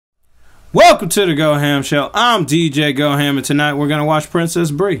Welcome to the Go Ham Show. I'm DJ Go Ham, and tonight we're gonna watch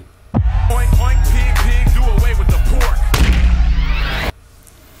Princessbri.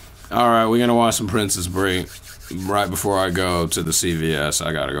 Alright, we're gonna watch some Princessbri. Right before I go to the CVS,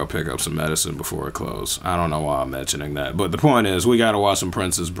 I gotta go pick up some medicine before it closes. I don't know why I'm mentioning that, but the point is, we gotta watch some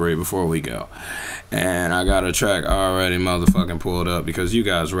Princessbri before we go. And I got a track already motherfucking pulled up because you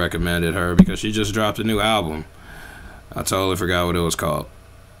guys recommended her because she just dropped a new album. I totally forgot what it was called.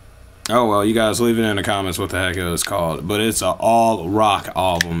 Oh well, you guys leave it in the comments what the heck it was called. But it's an all rock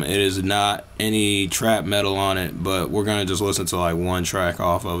album. It is not any trap metal on it, but we're gonna just listen to like one track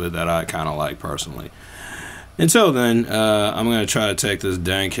off of it that I kind of like personally. Until then, I'm gonna try to take this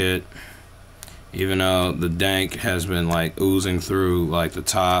dank hit, even though the dank has been like oozing through like the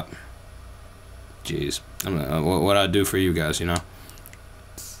top. Jeez, what I do for you guys, you know.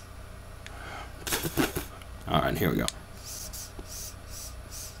 All right, here we go.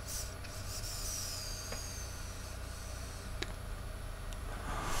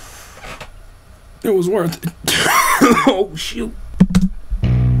 It was worth it. Oh, shoot.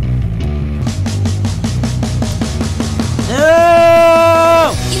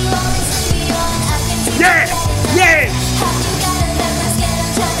 Oh! Yeah! Yeah!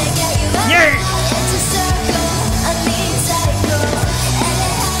 Yeah!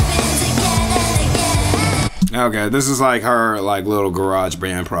 Okay, this is like her like little garage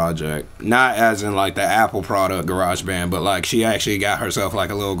band project. Not as in like the Apple product garage band, but like she actually got herself like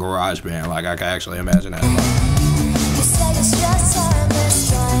a little garage band. Like I can actually imagine that.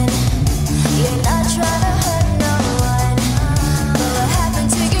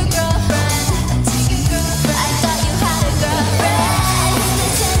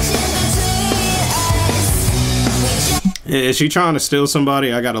 Is she trying to steal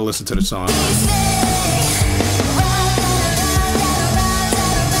somebody? I gotta listen to the song.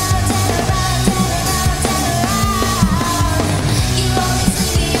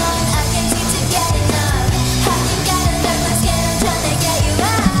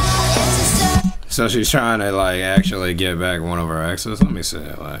 So she's trying to like actually get back one of her exes. Let me see.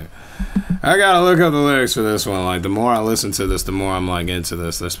 Like, I gotta look up the lyrics for this one. Like, the more I listen to this, the more I'm like into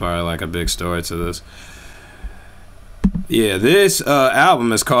this. There's probably like a big story to this. Yeah, this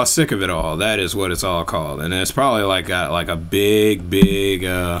album is called Sick of It All. That is what it's all called, and it's probably like got like a big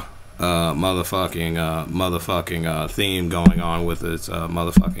motherfucking theme going on with its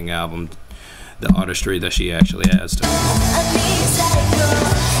motherfucking album, the artistry that she actually adds to it.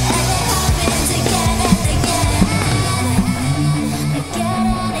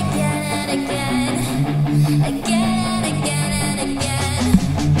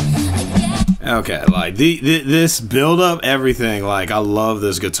 Okay, like this build up, everything, like I love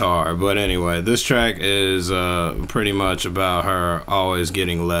this guitar. But anyway, this track is pretty much about her always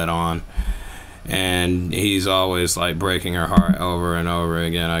getting led on, and he's always like breaking her heart over and over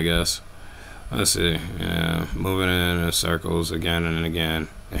again, I guess. Let's see. Yeah, moving in circles again and again.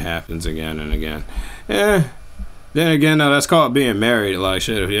 It happens again and again. Yeah. Then again, no, that's called being married. Like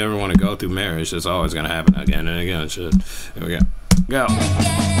shit, if you ever want to go through marriage, it's always gonna happen again and again. Shit. Here we go. Go.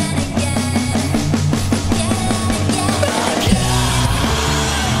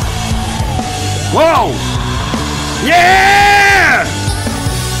 Whoa! Yeah!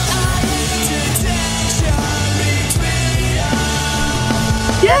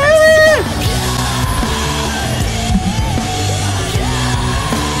 Yeah!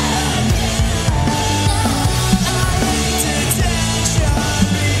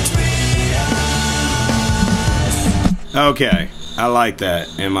 Okay. I like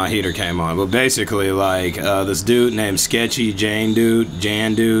that, and my heater came on. But basically, like, this dude named Sketchy Jan dude,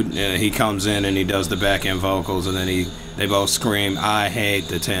 he comes in and he does the back end vocals, and then they both scream, "I hate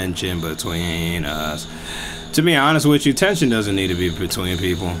the tension between us." To be honest with you, tension doesn't need to be between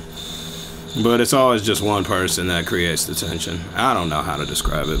people, but it's always just one person that creates the tension. I don't know how to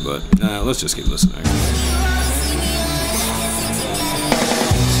describe it, but let's just keep listening.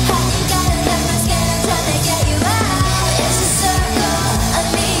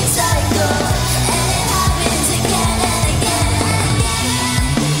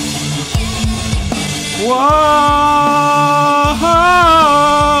 Whoa!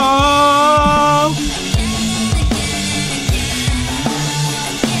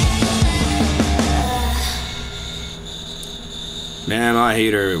 Man, my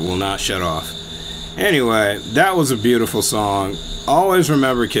heater will not shut off. Anyway, that was a beautiful song. Always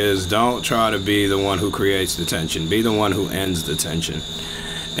remember, kids, don't try to be the one who creates the tension. Be the one who ends the tension.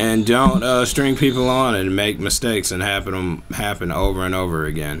 And don't string people on and make mistakes and happen over and over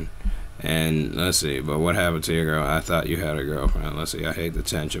again. And let's see, but what happened to your girl? I thought you had a girlfriend. Let's see, I hate the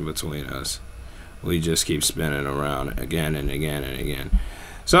tension between us. We just keep spinning around again and again and again.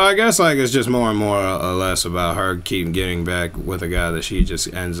 So I guess like it's just more and more or less about her keep getting back with a guy that she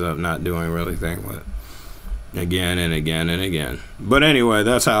just ends up not doing really thing with. Again and again and again. But anyway,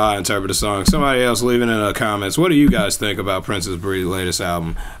 that's how I interpret the song. Somebody else leaving in the comments. What do you guys think about Princessbri's latest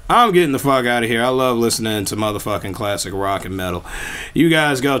album? I'm getting the fuck out of here. I love listening to motherfucking classic rock and metal. You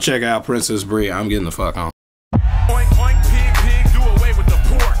guys go check out Princessbri. I'm getting the fuck on.